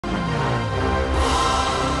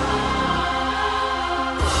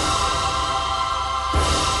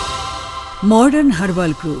Modern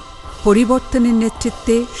herbal group, পরিবর্তনের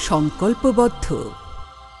নেতৃত্বে সংকল্পবদ্ধ।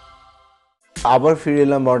 আবার ফিরে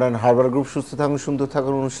এলাম মডার্ন হার্বাল গ্রুপ সুস্থ থাকুন সুন্দর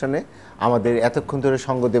থাকুন অনুষ্ঠানে। আমাদের এতক্ষণ ধরে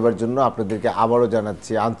সঙ্গ দেওয়ার জন্য আপনাদেরকে আবারও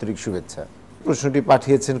জানাচ্ছি আন্তরিক শুভেচ্ছা। প্রশ্নটি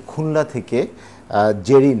পাঠিয়েছেন খুলনা থেকে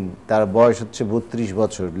জেরিন, তার বয়স হচ্ছে 32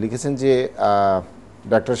 বছর। লিখেছেন যে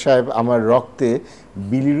ডাক্তার সাহেব, আমার রক্তে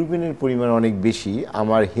বিলিরুবিনের পরিমাণ অনেক বেশি,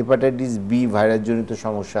 আমার হেপাটাইটিস বি ভাইরাসজনিত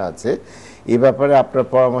সমস্যা আছে। এ ব্যাপারে আপনার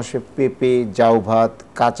পরামর্শে পেঁপে, জাউ ভাত,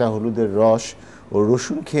 কাঁচা হলুদের রস ও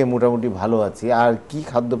রসুন খেয়ে মোটামুটি ভালো আছি, আর কি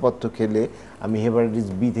খাদ্যপত্র খেলে আমি হেপাটাইটিস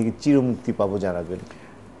বি থেকে চিরমুক্তি পাবো জানাবেন।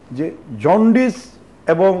 যে জন্ডিস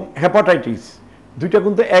এবং হেপাটাইটিস দুইটা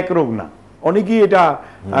কিন্তু এক রোগ না, অনেকেই এটা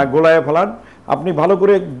গোলায় ফেলান। আপনি ভালো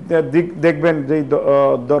করে দেখবেন যে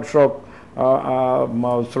দর্শক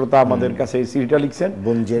শ্রোতা আমাদের কাছে সিরিটা লিখছেন,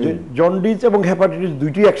 জন্ডিস এবং হেপাটাইটিস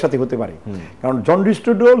দুইটি একসাথে হতে পারে। কারণ জন্ডিসটা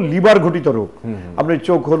হলো লিভার ঘটিত রোগ। আপনার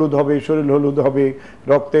চোখ হলুদ হবে, শরীর হলুদ হবে,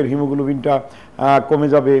 রক্তের হিমোগ্লোবিনটা কমে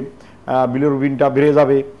যাবে, বিলিরুবিনটা বেড়ে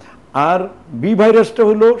যাবে। আর বি ভাইরাসটা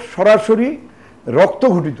হলো সরাসরি রক্ত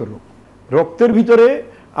ঘটিত রোগ, রক্তের ভিতরে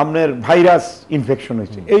আপনার ভাইরাস ইনফেকশন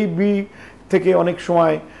হয়েছে। এই বি থেকে অনেক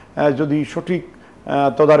সময় যদি সঠিক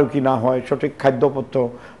তদারকি না হয়, সঠিক খাদ্যপত্র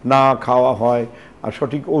না খাওয়া হয় আর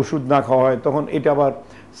সঠিক ওষুধ না খাওয়া হয়, তখন এটা আবার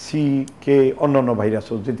সি কে অন্যান্য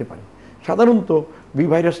ভাইরাসও যেতে পারে। সাধারণত বি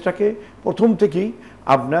ভাইরাসটাকে প্রথম থেকেই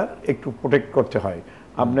আপনার একটু প্রোটেক্ট করতে হয়।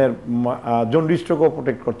 আপনার জন্ডিসটাকেও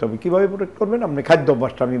প্রোটেক্ট করতে হবে। কীভাবে প্রোটেক্ট করবেন? আপনি খাদ্য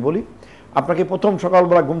অভ্যাসটা আমি বলি। আপনাকে প্রথম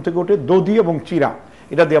সকালবেলা ঘুম থেকে উঠে দধি এবং চিরা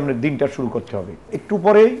এটা দিয়ে আপনার দিনটা শুরু করতে হবে। একটু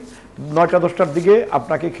পরেই 9টা-10টার দিকে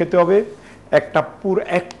আপনাকে খেতে হবে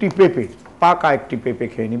একটি পেঁপে, পাকা একটি পেঁপে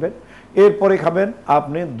খেয়ে নেবেন। এরপরে খাবেন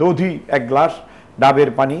আপনি দধি 1 গ্লাস, ডাবের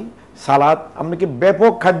পানি, সালাদ। আপনাকে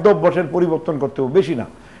ব্যাপক খাদ্য অভ্যাসের পরিবর্তন করতে হবে, বেশি না।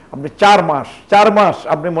 আপনি 4 মাস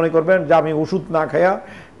আপনি মনে করবেন যে আমি ওষুধ না খায়া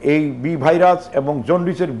এই বি ভাইরাস এবং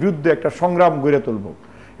জন্ডিসের বিরুদ্ধে একটা সংগ্রাম গড়ে তুলব,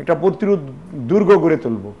 একটা প্রতিরোধ দুর্গ গড়ে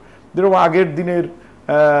তুলব। যেরকম আগের দিনের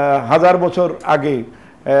 1000 বছর আগে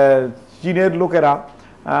চীনের লোকেরা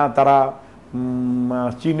তারা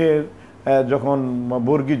চীনের যখন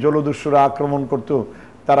বর্গী জলদস্যুরা আক্রমণ করত,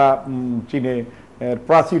 তারা চীনে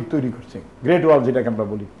প্রাচীর তৈরি করছে, গ্রেট ওয়াল যেটাকে আমরা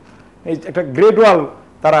বলি। এই একটা গ্রেট ওয়াল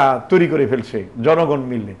তারা তৈরি করে ফেলছে জনগণ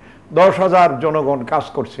মিললে। 10,000 জনগণ কাজ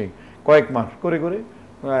করছে, কয়েক মাস করে করে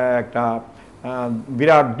একটা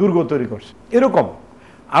বিরাট দুর্গ তৈরি করছে। এরকম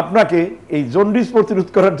আপনাকে এই জন্ডিস প্রতিরোধ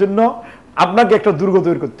করার জন্য আপনাকে একটা দুর্গ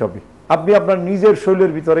তৈরি করতে হবে। আপনি আপনার নিজের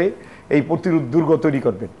শরীরের ভিতরে এই প্রতিরোধ দুর্গ তৈরি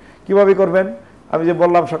করবেন। কিভাবে করবেন? আমি যে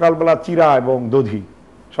বললাম সকালবেলা চিরা এবং দধি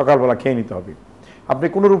সকালবেলা খেয়ে নিতে হবে। আপনি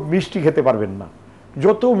কোনোরূপ মিষ্টি খেতে পারবেন না,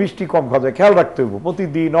 যত মিষ্টি কম খাওয়া যায় খেয়াল রাখতে হবে।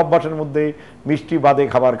 প্রতিদিন অভ্যাসের মধ্যে মিষ্টি বাদে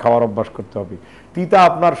খাওয়ার অভ্যাস করতে হবে। তিতা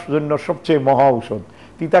আপনার জন্য সবচেয়ে মহা ঔষধ,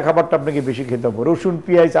 তিতা খাবারটা আপনাকে বেশি খেতে হবে। রসুন,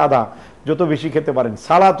 পেঁয়াজ, আদা যত বেশি খেতে পারেন।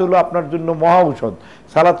 সালাদ হলো আপনার জন্য মহা ঔষধ,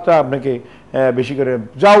 সালাদটা আপনাকে বেশি করে।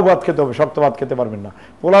 জাউ ভাত খেতে হবে, শক্ত ভাত খেতে পারবেন না।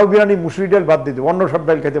 পোলাও, বিরিয়ানি, মুসুরি ডাল বাদ দিতে, অন্য সব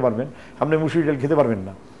ডাল খেতে পারবেন, আপনি মুসুরি ডাল খেতে পারবেন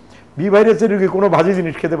না। বি ভাইরাসের রোগী কোনো ভাজি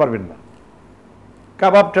জিনিস খেতে পারবেন না,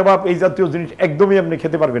 কাবাব টাবাব এই জাতীয় জিনিস একদমই আপনি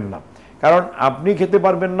খেতে পারবেন না। কারণ আপনি খেতে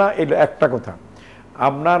পারবেন না, এটা একটা কথা।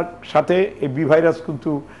 আপনার সাথে এই বি ভাইরাস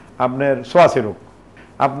কিন্তু আপনার ছোঁয়াচে রোগ।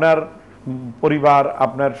 আপনার পরিবার,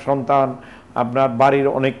 আপনার সন্তান, আপনার বাড়ির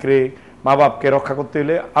অনেককে, মা বাপকে রক্ষা করতে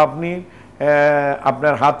হলে আপনি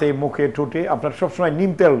আপনার হাতে, মুখে, ঠোঁটে আপনার সবসময়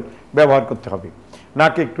নিম তেল ব্যবহার করতে হবে।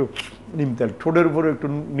 নাকে একটু নিম তেল, ঠোঁটের উপরে একটু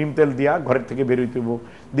নিম তেল দিয়া ঘরের থেকে বেরোইতে হবে।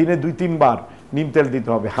 দিনে 2-3 বার নিম তেল দিতে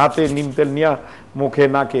হবে। হাতে নিম তেল নিয়ে মুখে,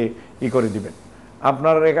 নাকে করে দিবেন।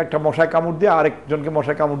 আপনার একটা মশায় কামড় দিয়ে আরেকজনকে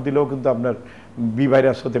মশায় কামড় দিলেও কিন্তু আপনার বি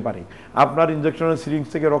ভাইরাস হতে পারে। আপনার ইনজেকশনের সিরিঞ্জ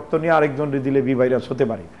থেকে রক্ত নিয়ে আরেকজনকে দিলে বি ভাইরাস হতে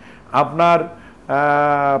পারে। আপনার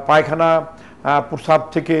পায়খানা, প্রস্রাব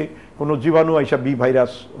থেকে কোনো জীবাণু এসব বি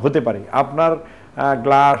ভাইরাস হতে পারে। আপনার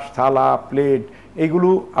গ্লাস, থালা, প্লেট এগুলো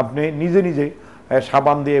আপনি নিজে নিজে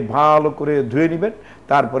সাবান দিয়ে ভালো করে ধুয়ে নেবেন,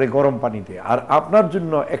 তারপরে গরম পানি দিয়ে। আর আপনার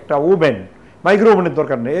জন্য একটা ওভেন, মাইক্রো ওভেনের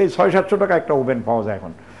দরকার নেই, এই 600-700 টাকা একটা ওভেন পাওয়া যায়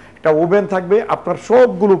এখন। একটা ওভেন থাকবে, আপনার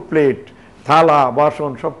সবগুলো প্লেট, থালা,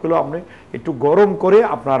 বাসন সবগুলো আপনি একটু গরম করে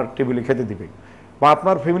আপনার টেবিলে খেতে দিবেন। বা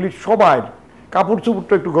আপনার ফ্যামিলির সবাই কাপড়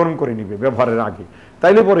চোপড়টা একটু গরম করে নিবে ব্যবহারের আগে।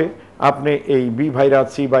 তাইলে পরে আপনি এই বি ভাইরাস,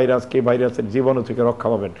 সি ভাইরাস, কে ভাইরাসের জীবাণু থেকে রক্ষা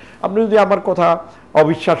পাবেন। আপনি যদি আমার কথা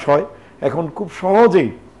অবিশ্বাস হয়, এখন খুব সহজেই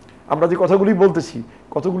আমরা যে কথাগুলি বলতেছি,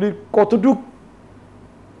 কতটুক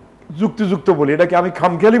যুক্তিযুক্ত বলি, এটাকে আমি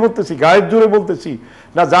খামখেয়ালি বলতেছি, গায়ের জোরে বলতেছি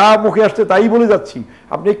না, যা মুখে আসছে তাই বলে যাচ্ছি,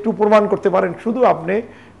 আপনি একটু প্রমাণ করতে পারেন। শুধু আপনি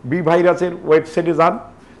বি ভাইরাসের ওয়েবসাইটে যান,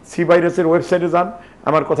 সি ভাইরাসের ওয়েবসাইটে যান,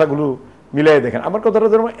 আমার কথাগুলো মিলাই দেখেন। আমার কথাটা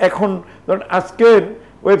যেমন এখন ধরেন আজকের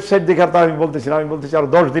ওয়েবসাইট দেখার তা আমি বলতেছি না, আমি বলতেছি আরো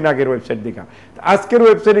 10 দিন আগের ওয়েবসাইট দেখা। আজকের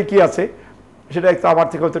ওয়েবসাইটে কি আছে সেটা একটু আমার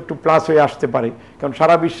থেকে হয়তো একটু প্লাস হয়ে আসতে পারে, কারণ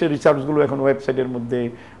সারা বিশ্বের রিসার্চগুলো এখন ওয়েবসাইটের মধ্যে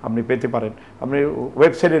আপনি পেতে পারেন। আপনি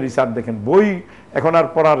ওয়েবসাইটের রিসার্চ দেখেন, বই এখন আর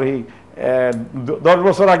পড়ার এই 10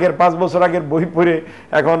 বছর আগের 5 বছর আগের বই পড়ে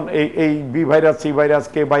এখন এই বি ভাইরাস, সি ভাইরাস,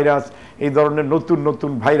 কে ভাইরাস, এই ধরনের নতুন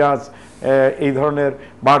নতুন ভাইরাস, এই ধরনের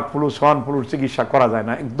বার্ড ফ্লু, সোয়ান ফ্লুর চিকিৎসা করা যায়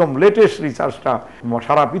না। একদম লেটেস্ট রিসার্চটা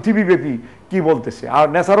সারা পৃথিবীব্যাপী কি বলতেছে। আর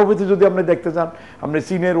ন্যাচারোপ্যাথি যদি আপনি দেখতে চান, আপনি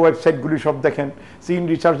চীনের ওয়েবসাইটগুলি সব দেখেন, চীন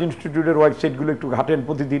রিসার্চ ইনস্টিটিউটের ওয়েবসাইটগুলো একটু ঘাটেন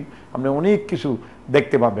প্রতিদিন, আপনি অনেক কিছু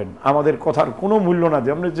দেখতে পাবেন। আমাদের কথার কোনো মূল্য না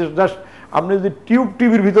দিয়ে আপনি জাস্ট আপনি যদি টিউব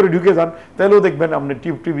টিভির ভিতরে ঢুকে যান তাহলেও দেখবেন আপনি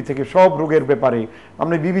টিউব টিভি থেকে সব রোগের ব্যাপারে,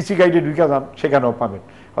 আপনি বিবিসি গাইডে ঢুকে যান সেখানেও পাবেন।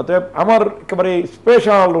 অতএব আমার একেবারে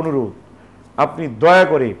স্পেশাল অনুরোধ, আপনি দয়া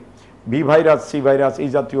করে বি ভাইরাস, সি ভাইরাস এই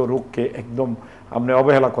জাতীয় রোগকে একদম আপনি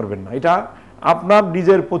অবহেলা করবেন না। এটা আপনার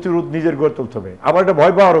নিজের প্রতিরোধ নিজের গড়ে তুলতে হবে। আবার এটা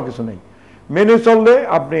ভয় পাওয়ারও কিছু নেই, মেনে চললে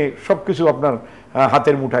আপনি সব কিছু আপনার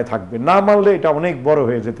হাতের মুঠায় থাকবে, না মানলে এটা অনেক বড়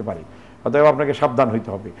হয়ে যেতে পারে। অতএব আপনাকে সাবধান হইতে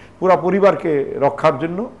হবে। পুরো পরিবারকে রক্ষার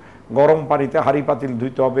জন্য গরম পানিতে হাঁড়ি পাতিল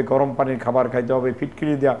ধুইতে হবে, গরম পানির খাবার খাইতে হবে,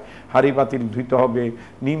 ফিটকিরি দেওয়া হাঁড়ি পাতিল ধুইতে হবে,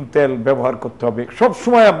 নিম তেল ব্যবহার করতে হবে। সব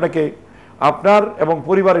সময় আপনাকে আপনার এবং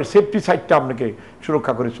পরিবারের সেফটি সাইডটা আপনাকে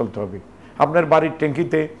সুরক্ষা করে চলতে হবে। আপনার বাড়ির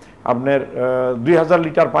ট্যাঙ্কিতে আপনার 2000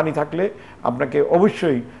 লিটার পানি থাকলে আপনাকে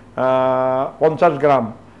অবশ্যই 50 গ্রাম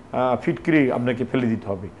ফিটকিরি আপনাকে ফেলে দিতে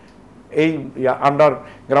হবে। এই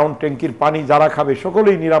আন্ডারগ্রাউন্ড ট্যাঙ্কির পানি যারা খাবে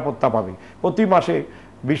সকলেই নিরাপত্তা পাবে। প্রতি মাসে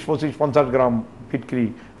 20, 25, 50 গ্রাম ফিটকিরি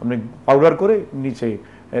আপনি পাউডার করে নিচে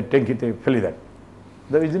ট্যাঙ্কিতে ফেলে দেন।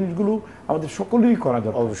 এই জিনিসগুলো আমাদের সকলেই করা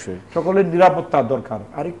দরকার, অবশ্যই সকলের নিরাপত্তার দরকার।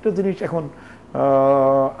 আরেকটা জিনিস এখন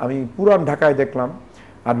আমি পুরান ঢাকায় দেখলাম,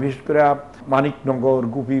 আর বিশেষ করে মানিকনগর,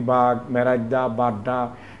 গুপিবাগ, মেরাইদা, বাড্ডা,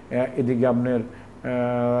 এদিকে আপনার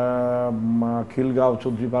খিলগাঁও,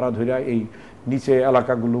 চৌধুরীপাড়া ধইরা এই নিচে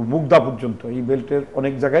এলাকাগুলো, মুগদা পর্যন্ত এই বেল্টের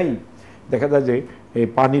অনেক জায়গায় দেখা যায় যে এই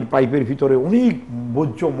পানির পাইপের ভিতরে অনেক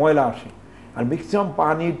বর্জ্য ময়লা আসে। আর ম্যাক্সিমাম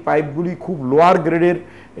পানির পাইপগুলি খুব লোয়ার গ্রেডের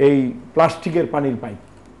এই প্লাস্টিকের পানির পাইপ।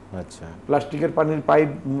 আচ্ছা, প্লাস্টিকের পানির পাইপ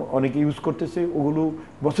অনেকে ইউজ করতেছে। ওগুলো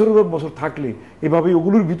বছরের পর বছর থাকলে এভাবেই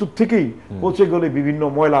ওগুলোর ভিতর থেকেই পচে গেলে বিভিন্ন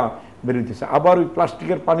ময়লা বেরোতেছে। আবার ওই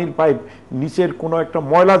প্লাস্টিকের পানির পাইপ নিচের কোনো একটা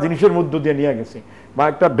ময়লা জিনিসের মধ্য দিয়ে নিয়ে গেছে, বা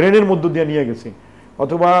একটা ড্রেনের মধ্য দিয়ে নিয়ে গেছে,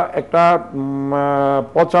 অথবা একটা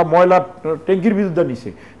পচা ময়লা ট্যাঙ্কির ভিতর দিয়ে নিছে,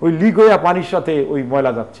 ওই লিক হয়ে পানির সাথে ওই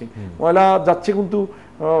ময়লা যাচ্ছে। ময়লা যাচ্ছে কিন্তু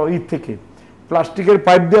ঈদ থেকে প্লাস্টিকের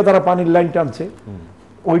পাইপ দিয়ে তারা পানির লাইন টানছে,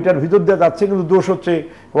 ওইটার ভিতর দিয়ে যাচ্ছে, কিন্তু দোষ হচ্ছে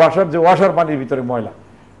ওয়াসার পানির ভিতরে ময়লা।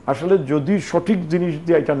 আসলে যদি সঠিক জিনিস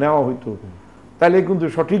দিয়ে এটা নেওয়া হইতো তাহলে কিন্তু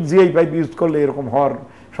সঠিক জিআই পাইপ ইউজ করলে এরকম হওয়ার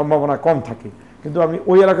সম্ভাবনা কম থাকে। কিন্তু আমি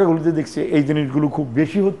ওই এলাকাগুলিতে দেখছি এই জিনিসগুলো খুব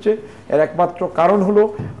বেশি হচ্ছে। এর একমাত্র কারণ হলো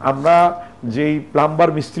আমরা যেই প্লাম্বার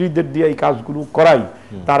মিস্ত্রিদের দিয়ে এই কাজগুলো করাই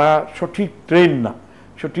তারা সঠিক ট্রেন না,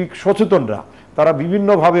 সঠিক সচেতন না। তারা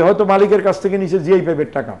বিভিন্নভাবে হয়তো মালিকের কাছ থেকে নিচে জিআই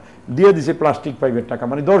পাইপের টাকা দিয়ে দিছে, প্লাস্টিক পাইপের টাকা,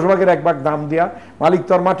 মানে 10 ভাগের 1 ভাগ দাম দেওয়া। মালিক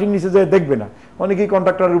তো আর মাটির নিচে যায় দেখবে না, অনেকেই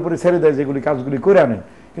কন্ট্রাক্টরের উপরে ছেড়ে দেয় যেগুলি কাজগুলি করে আনেন,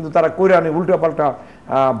 কিন্তু তারা করে আনে উল্টাপাল্টা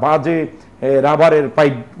বাজে রাবারের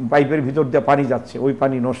পাইপের ভিতর দিয়ে পানি যাচ্ছে, ওই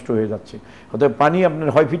পানি নষ্ট হয়ে যাচ্ছে। অতএব পানি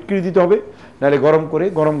আপনার হয় ফিটকিরি দিতে হবে, নাহলে গরম করে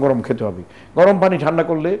গরম খেতে হবে। গরম পানি ঠান্ডা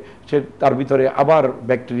করলে সে তার ভিতরে আবার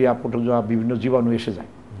ব্যাকটেরিয়া, প্রোটোজোয়া, বিভিন্ন জীবাণু এসে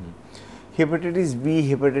যায়। হেপাটাইটিস বি,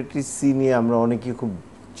 হেপাটাইটিস সি নিয়ে আমরা অনেকেই খুব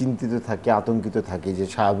চিন্তিত থাকি, আতঙ্কিত থাকি যে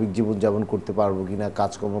স্বাভাবিক জীবনযাপন করতে পারবো কিনা,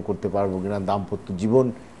 কাজকর্ম করতে পারবো কিনা, দাম্পত্য জীবন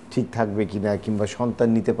ঠিক থাকবে কিনা, কিংবা সন্তান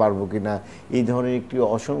নিতে পারবো কিনা, এই ধরনের একটি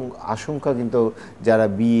আশঙ্কা কিন্তু যারা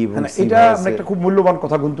বি এবং সি, এটা একটা খুব মূল্যবান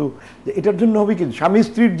কথা। কিন্তু এটার জন্য হবে কি, স্বামী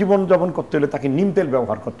স্ত্রীর জীবনযাপন করতে হলে তাকে নিম তেল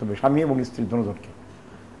ব্যবহার করতে হবে, স্বামী এবং স্ত্রীর দুজনকে।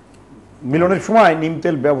 মিলনের সময় নিম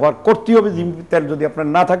তেল ব্যবহার করতে হবে। নিম তেল যদি আপনার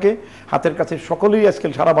না থাকে, হাতের কাছে সকলেই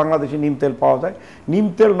আজকাল সারা বাংলাদেশে নিম তেল পাওয়া যায়। নিম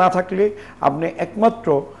তেল না থাকলে আপনি একমাত্র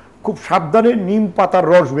খুব সাবধানে নিম পাতার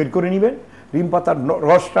রস বের করে নেবেন। নিম পাতার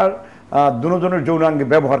রসটার দুজনের যৌনাঙ্গে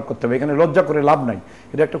ব্যবহার করতে হবে, এখানে লজ্জা করে লাভ নাই,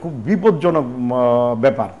 এটা একটা খুব বিপজ্জনক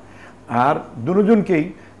ব্যাপার। আর দুজনকেই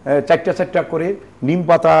 4টা করে নিম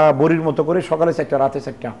পাতা বড়ির মতো করে সকালে 4টা, রাতে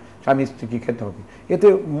 4টা স্বামী স্ত্রীকে খেতে হবে। এতে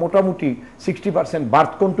মোটামুটি 60%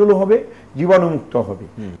 বার্থ কন্ট্রোলও হবে, জীবাণুমুক্ত হবে।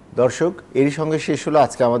 দর্শক, এরই সঙ্গে শেষ হলো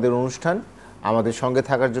আজকে আমাদের অনুষ্ঠান। আমাদের সঙ্গে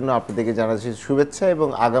থাকার জন্য আপনাদেরকে জানাচ্ছি শুভেচ্ছা, এবং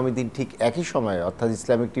আগামী দিন ঠিক একই সময়ে অর্থাৎ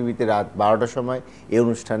ইসলামিক টিভিতে রাত 12টার সময় এই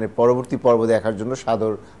অনুষ্ঠানের পরবর্তী পর্ব দেখার জন্য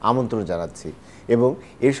সাদর আমন্ত্রণ জানাচ্ছি। এবং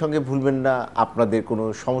এর সঙ্গে ভুলবেন না, আপনাদের কোনো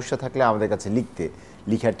সমস্যা থাকলে আমাদের কাছে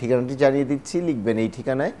লিখার ঠিকানাটি জানিয়ে দিচ্ছি। লিখবেন এই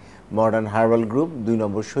ঠিকানায়, মডার্ন হার্বাল গ্রুপ, 2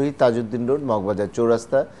 নম্বর শহীদ তাজউদ্দিন রোড, মগবাজার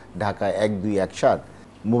চৌরাস্তা, ঢাকা 1217।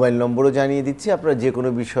 মোবাইল নম্বরও জানিয়ে দিচ্ছি, আপনারা যে কোনো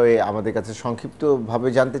বিষয়ে আমাদের কাছে সংক্ষিপ্তভাবে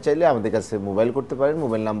জানতে চাইলে আমাদের কাছে মোবাইল করতে পারেন।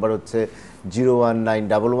 মোবাইল নাম্বার হচ্ছে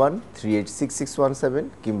 01911386617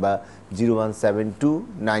 কিংবা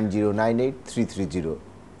 01729098330।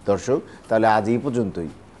 দর্শক, তাহলে আজ এই পর্যন্তই।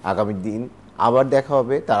 আগামী দিন আবার দেখা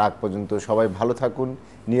হবে। তার আগ পর্যন্ত সবাই ভালো থাকুন,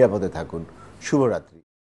 নিরাপদে থাকুন। শুভরাত্রি।